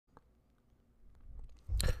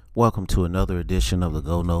Welcome to another edition of the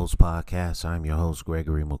Go Notes podcast. I'm your host,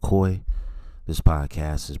 Gregory McCoy. This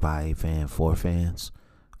podcast is by a fan for fans.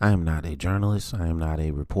 I am not a journalist. I am not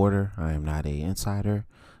a reporter. I am not an insider.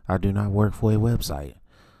 I do not work for a website.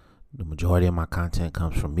 The majority of my content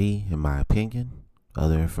comes from me, in my opinion.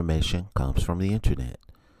 Other information comes from the internet.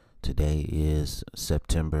 Today is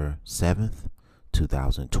September 7th,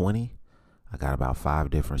 2020. I got about 5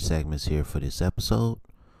 different segments here for this episode.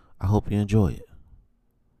 I hope you enjoy it.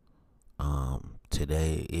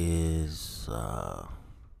 Today is,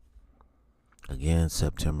 again,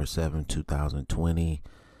 September 7th, 2020.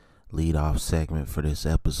 Lead-off segment for this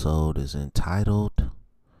episode is entitled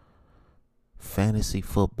Fantasy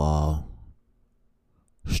Football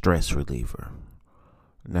Stress Reliever.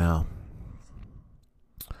 Now,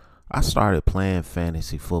 I started playing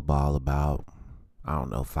fantasy football about,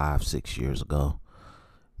 5-6 years ago.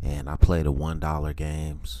 And I play the $1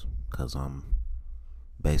 games because I'm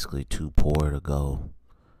basically too poor to go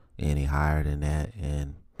any higher than that.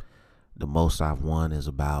 And the most I've won is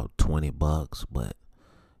about $20, but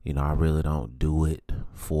I really don't do it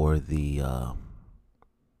for the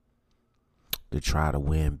to try to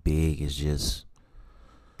win big. It's just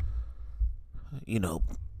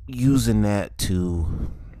using that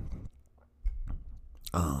to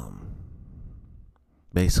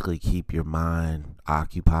basically keep your mind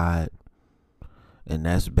occupied. And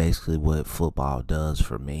that's basically what football does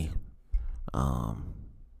for me.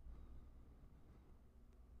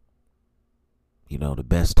 The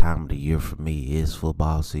best time of the year for me is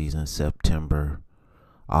football season,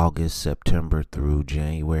 August, September through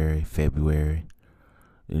January, February.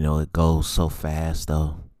 It goes so fast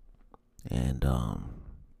though. And,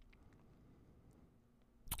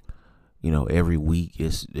 every week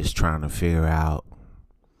it's trying to figure out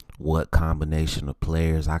what combination of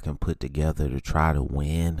players I can put together to try to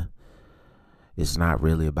win. It's not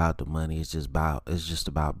really about the money. It's just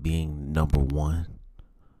about being number one.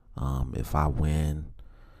 If I win,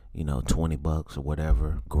 $20 or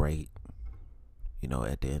whatever, great.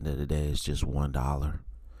 At the end of the day, it's just $1.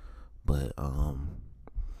 But I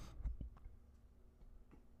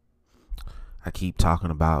keep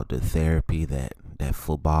talking about the therapy that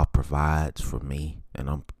football provides for me, and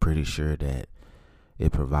I'm pretty sure that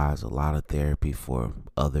it provides a lot of therapy for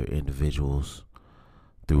other individuals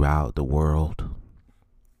throughout the world.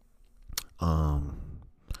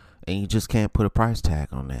 And you just can't put a price tag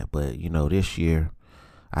on that. But, this year,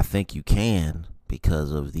 I think you can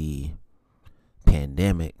because of the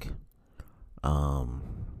pandemic. And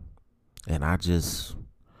I just,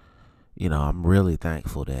 I'm really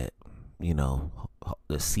thankful that,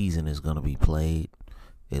 the season is going to be played,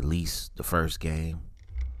 at least the first game.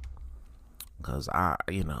 Because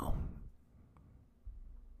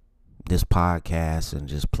this podcast and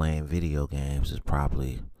just playing video games is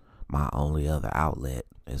probably my only other outlet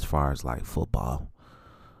as far as like football.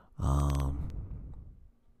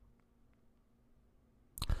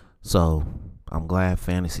 So I'm glad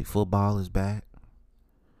fantasy football is back.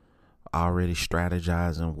 Already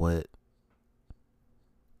strategizing what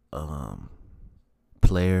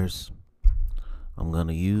players I'm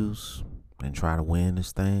gonna use and try to win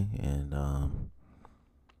this thing. And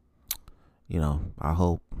I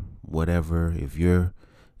hope if you're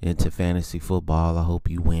into fantasy football, I hope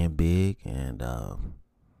you win big, and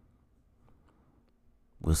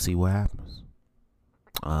we'll see what happens.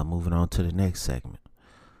 Moving on to the next segment.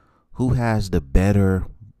 Who has the better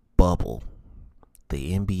bubble,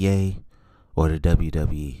 the NBA or the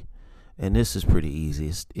WWE? And this is pretty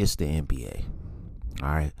easy. It's the NBA. All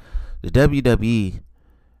right. The WWE,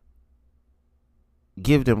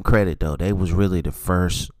 give them credit though. They was really the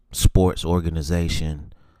first sports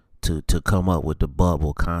organization to come up with the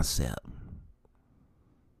bubble concept.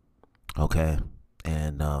 Okay.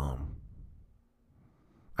 And I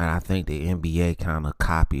think the NBA kind of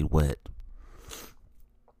copied what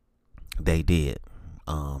they did.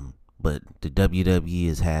 But the WWE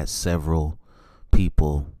has had several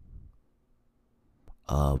people,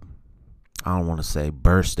 I don't want to say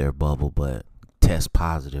burst their bubble, but test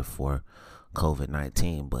positive for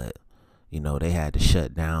COVID-19. But, they had to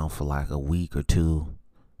shut down for like a week or two,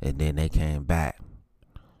 and then they came back.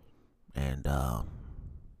 And,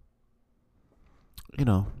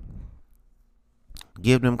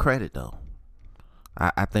 give them credit though.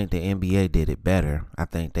 I think the NBA did it better. I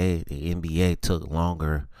think the NBA took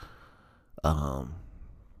longer.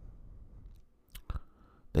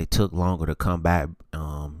 They took longer to come back,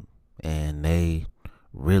 and they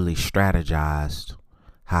really strategized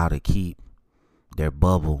how to keep their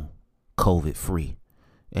bubble COVID free.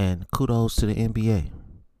 And kudos to the NBA.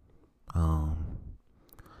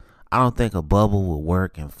 I don't think a bubble will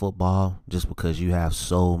work in football just because you have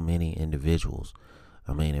so many individuals.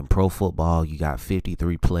 I mean, in pro football, you got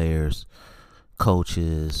 53 players,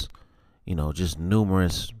 coaches, just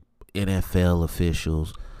numerous NFL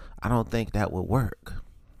officials. I don't think that would work.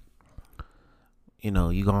 You're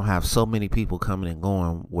going to have so many people coming and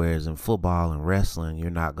going, whereas in football and wrestling,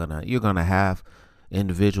 you're going to have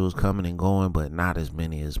individuals coming and going, but not as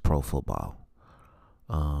many as pro football.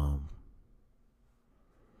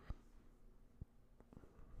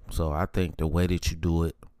 So I think the way that you do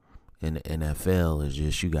it in the NFL is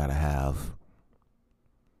just you got to have,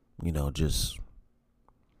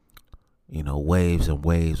 waves and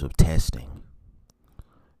waves of testing.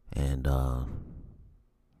 And,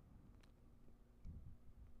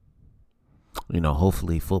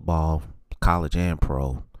 hopefully football, college and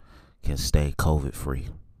pro, can stay COVID free.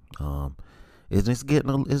 It's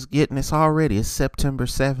September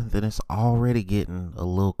 7th and it's already getting a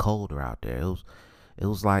little colder out there. It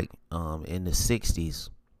was like in the 60s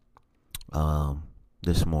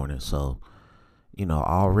this morning. So,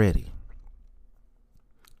 already.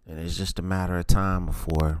 And it's just a matter of time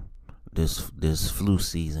before this flu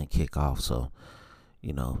season kick off. So,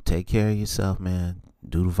 take care of yourself, man.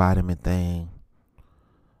 Do the vitamin thing.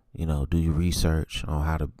 Do your research on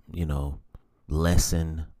how to,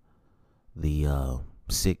 lessen the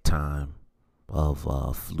sick time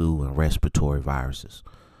of flu and respiratory viruses.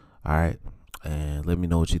 All right. And let me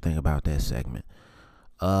know what you think about that segment.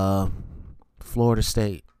 Florida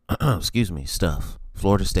State,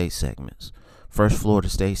 Florida State segments. First Florida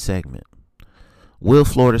State segment. Will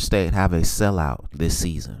Florida State have a sellout this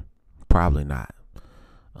season? Probably not.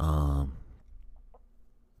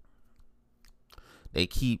 They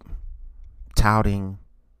keep touting,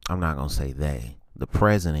 I'm not going to say they, the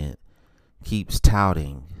president keeps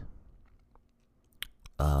touting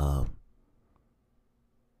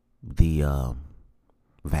the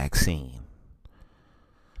vaccine.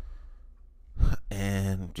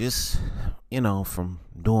 And just, from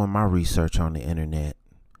doing my research on the internet,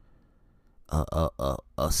 a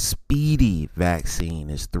speedy vaccine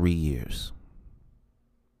is 3 years.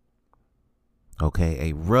 Okay,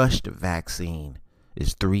 a rushed vaccine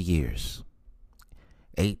is 3 years.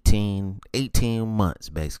 18 months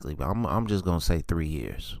basically, but I'm just gonna say 3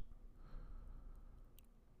 years.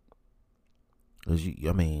 Cause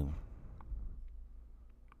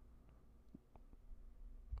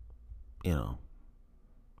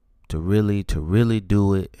to really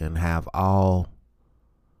do it and have all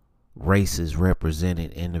races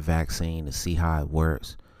represented in the vaccine to see how it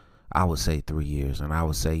works, I would say 3 years. And I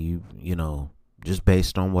would say just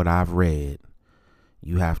based on what I've read,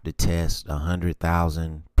 you have to test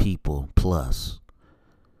 100,000 people plus,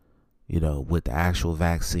 with the actual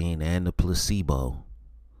vaccine and the placebo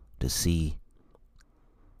to see,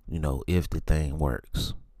 if the thing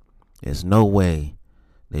works. There's no way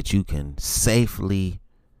that you can safely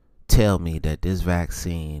tell me that this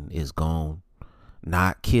vaccine is going to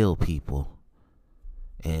not kill people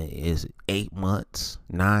and is 8 months,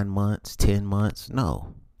 9 months, 10 months.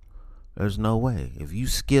 No, there's no way. If you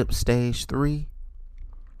skip stage 3,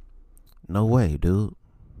 no way, dude.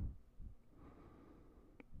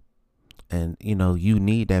 And, you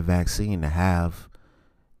need that vaccine to have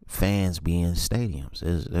fans be in stadiums.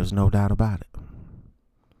 There's no doubt about it.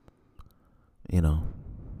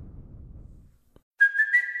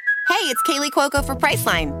 Hey, it's Kaylee Cuoco for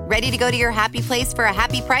Priceline. Ready to go to your happy place for a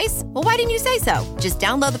happy price? Well, why didn't you say so? Just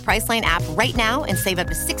download the Priceline app right now and save up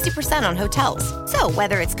to 60% on hotels. So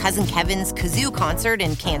whether it's Cousin Kevin's Kazoo Concert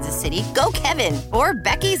in Kansas City, go Kevin, or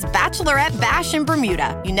Becky's Bachelorette Bash in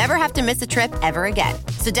Bermuda, you never have to miss a trip ever again.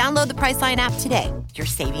 So download the Priceline app today. Your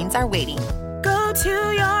savings are waiting. Go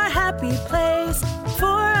to your happy place for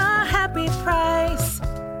a happy price.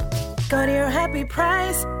 Go to your happy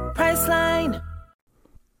price, Priceline.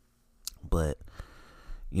 But,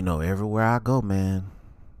 everywhere I go, man,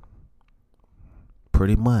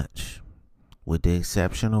 pretty much, with the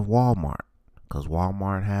exception of Walmart, because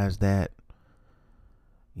Walmart has that,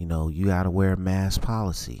 you got to wear a mask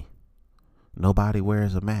policy. Nobody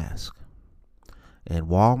wears a mask. And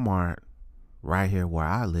Walmart, right here where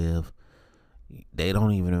I live, they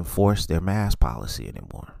don't even enforce their mask policy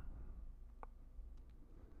anymore.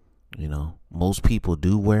 Most people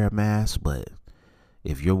do wear a mask, but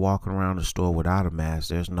if you're walking around the store without a mask,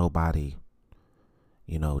 there's nobody,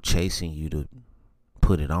 chasing you to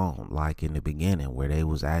put it on like in the beginning where they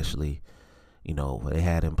was actually, they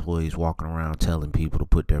had employees walking around telling people to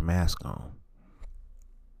put their mask on.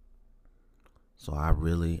 So I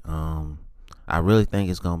really think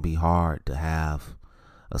it's going to be hard to have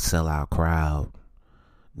a sellout crowd,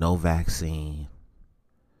 no vaccine,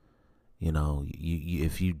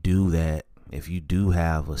 if you do that, if you do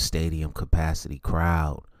have a stadium capacity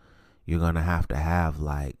crowd, you're going to have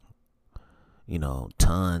like,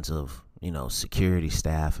 tons of, security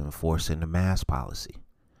staff enforcing the mask policy.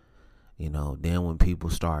 Then when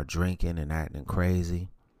people start drinking and acting crazy,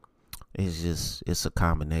 it's a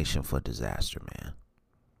combination for disaster, man.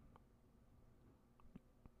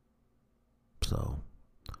 So,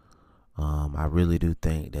 I really do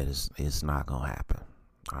think that it's not going to happen.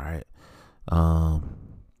 All right.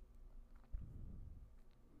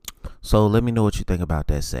 So let me know what you think about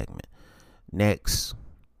that segment. Next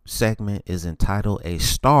segment is entitled "A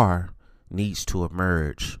Star Needs to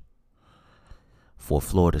Emerge for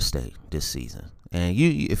Florida State this season." And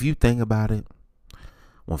if you think about it,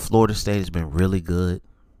 when Florida State has been really good,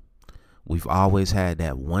 we've always had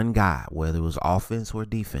that one guy, whether it was offense or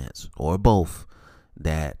defense or both,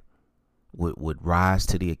 that would rise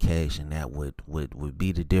to the occasion, that would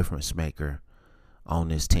be the difference maker on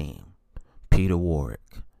this team. Peter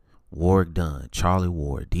Warrick, Warrick Dunn, Charlie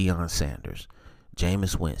Ward, Deion Sanders,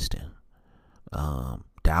 Jameis Winston,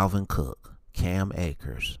 Dalvin Cook, Cam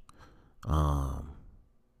Akers,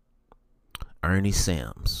 Ernie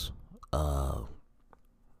Sims. I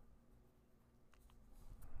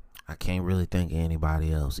can't really think of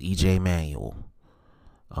anybody else. EJ Manuel.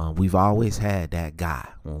 We've always had that guy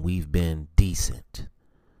when we've been decent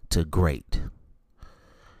to great.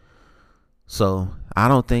 So I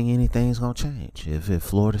don't think anything's going to change. If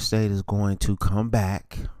Florida State is going to come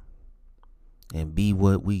back and be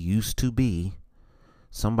what we used to be,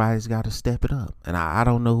 somebody's got to step it up. And I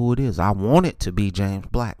don't know who it is. I want it to be James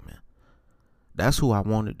Blackman. That's who I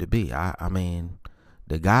want it to be. I mean,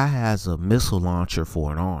 the guy has a missile launcher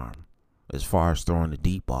for an arm as far as throwing the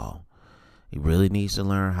deep ball. He really needs to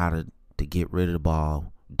learn how to get rid of the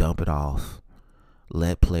ball, dump it off,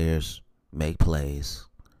 let players make plays.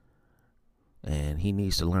 And he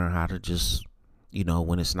needs to learn how to just,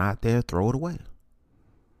 when it's not there, throw it away.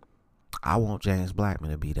 I want James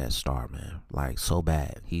Blackman to be that star, man. Like, so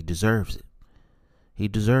bad. He deserves it. He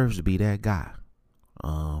deserves to be that guy.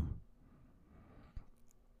 But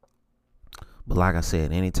like I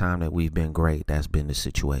said, anytime that we've been great, that's been the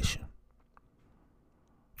situation.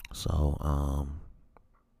 So,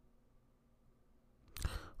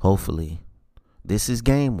 hopefully, this is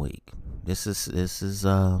game week. This is This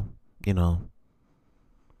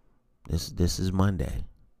is Monday.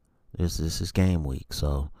 This is game week.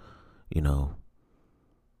 So,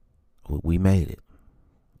 we made it.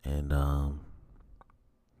 And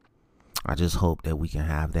I just hope that we can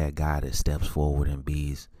have that guy that steps forward and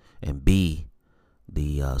be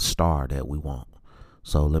the star that we want.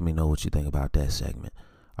 So let me know what you think about that segment.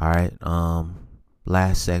 All right.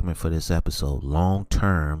 Last segment for this episode. Long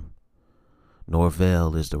term,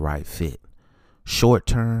 Norvell is the right fit. Short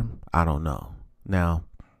term, I don't know. Now,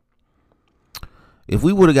 if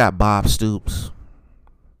we would have got Bob Stoops,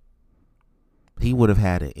 he would have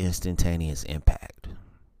had an instantaneous impact,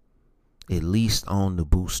 at least on the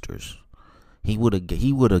boosters. He would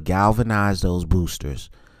have galvanized those boosters,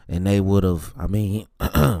 and they would have,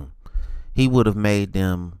 he would have made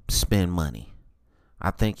them spend money. I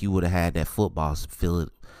think you would have had that football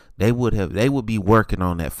facility. They would be working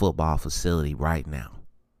on that football facility right now.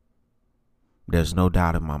 There's no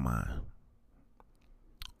doubt in my mind.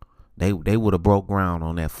 They would have broke ground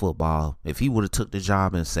on that football. If he would have took the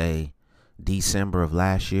job in, say, December of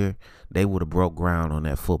last year, they would have broke ground on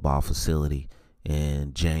that football facility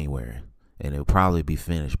in January, and it would probably be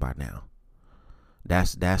finished by now.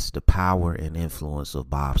 That's the power and influence of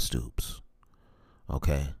Bob Stoops.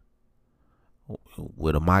 Okay.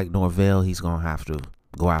 With a Mike Norvell, he's going to have to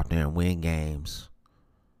go out there and win games,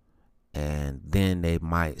 and then they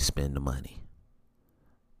might spend the money.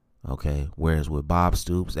 Okay. Whereas with Bob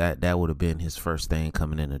Stoops, that would have been his first thing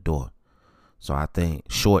coming in the door. So I think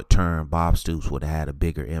short term, Bob Stoops would have had a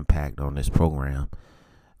bigger impact on this program.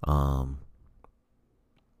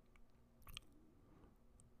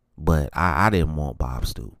 But I didn't want Bob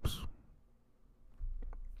Stoops.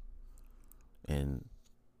 And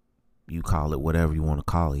you call it whatever you want to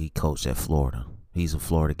call it. He coached at Florida. He's a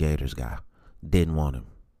Florida Gators guy. Didn't want him.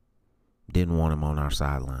 Didn't want him on our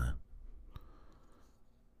sideline.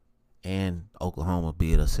 And Oklahoma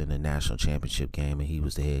beat us in the national championship game, and he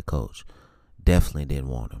was the head coach. Definitely didn't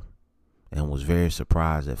want him. And was very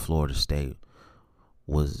surprised that Florida State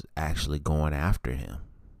was actually going after him.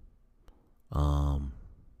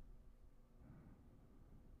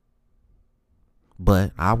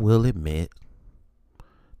 But I will admit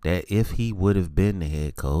that if he would have been the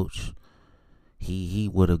head coach, he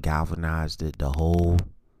would have galvanized the whole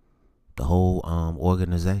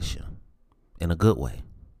organization in a good way.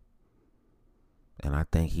 And I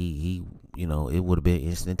think he it would have been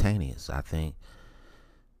instantaneous. I think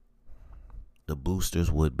the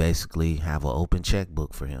boosters would basically have an open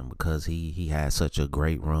checkbook for him because he had such a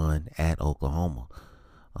great run at Oklahoma.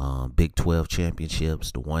 Big 12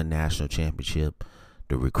 championships, the one national championship,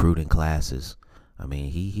 the recruiting classes. I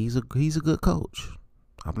mean, he's a good coach.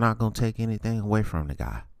 I'm not gonna take anything away from the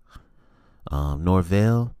guy.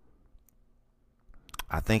 Norvell,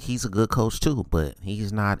 I think he's a good coach too, but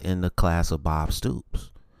he's not in the class of Bob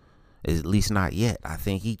Stoops. At least not yet. I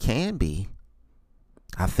think he can be.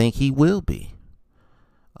 I think he will be.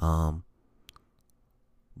 But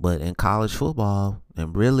in college football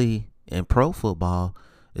and really in pro football,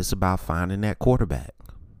 it's about finding that quarterback.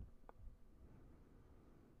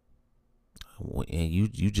 And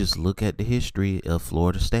you just look at the history of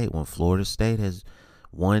Florida State. When Florida State has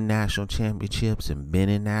won national championships and been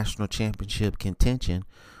in national championship contention,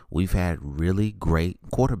 we've had really great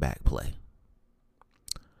quarterback play.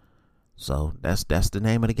 So that's the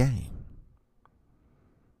name of the game.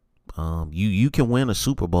 You can win a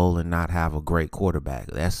Super Bowl and not have a great quarterback.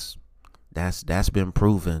 That's been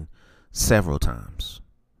proven several times.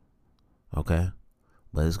 Okay?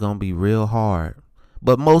 But it's going to be real hard.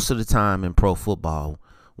 But most of the time in pro football,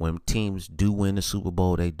 when teams do win the Super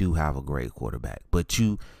Bowl, they do have a great quarterback. But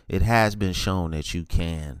it has been shown that you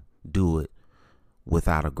can do it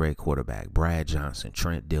without a great quarterback. Brad Johnson,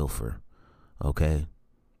 Trent Dilfer. Okay?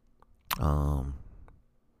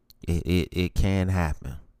 It can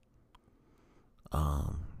happen.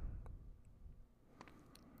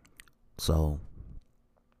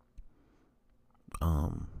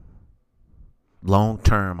 Long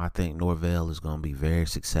term, I think Norvell is going to be very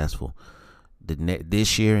successful.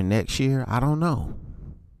 This year and next year, I don't know.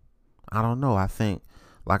 I think,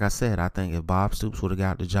 like I said, I think if Bob Stoops would have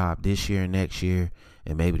got the job this year and next year,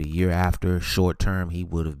 and maybe the year after, short term, he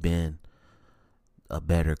would have been a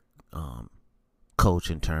better coach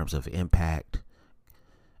in terms of impact,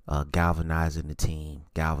 galvanizing the team,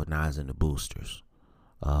 galvanizing the boosters.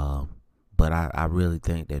 But I really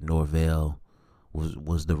think that Norvell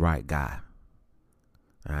was the right guy.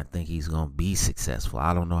 And I think he's going to be successful.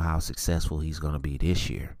 I don't know how successful he's going to be this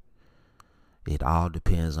year. It all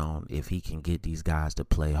depends on if he can get these guys to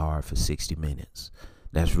play hard for 60 minutes.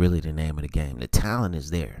 That's really the name of the game. The talent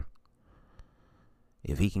is there.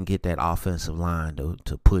 If he can get that offensive line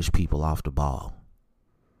to push people off the ball,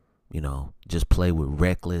 just play with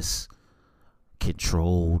reckless,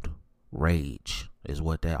 controlled rage is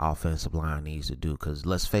what that offensive line needs to do. Because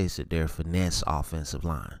let's face it, they're a finesse offensive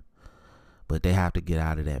line. But they have to get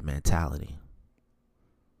out of that mentality.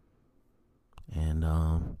 And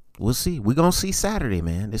we'll see. We're going to see Saturday,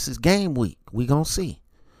 man. This is game week. We're going to see.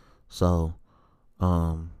 So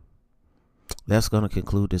that's going to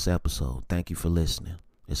conclude this episode. Thank you for listening.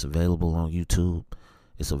 It's available on YouTube.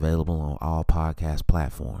 It's available on all podcast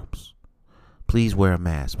platforms. Please wear a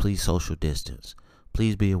mask. Please social distance.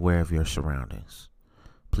 Please be aware of your surroundings.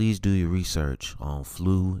 Please do your research on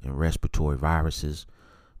flu and respiratory viruses.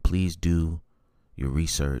 Please do your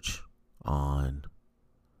research on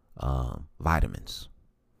vitamins.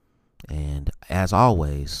 And as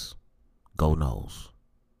always, go Noles.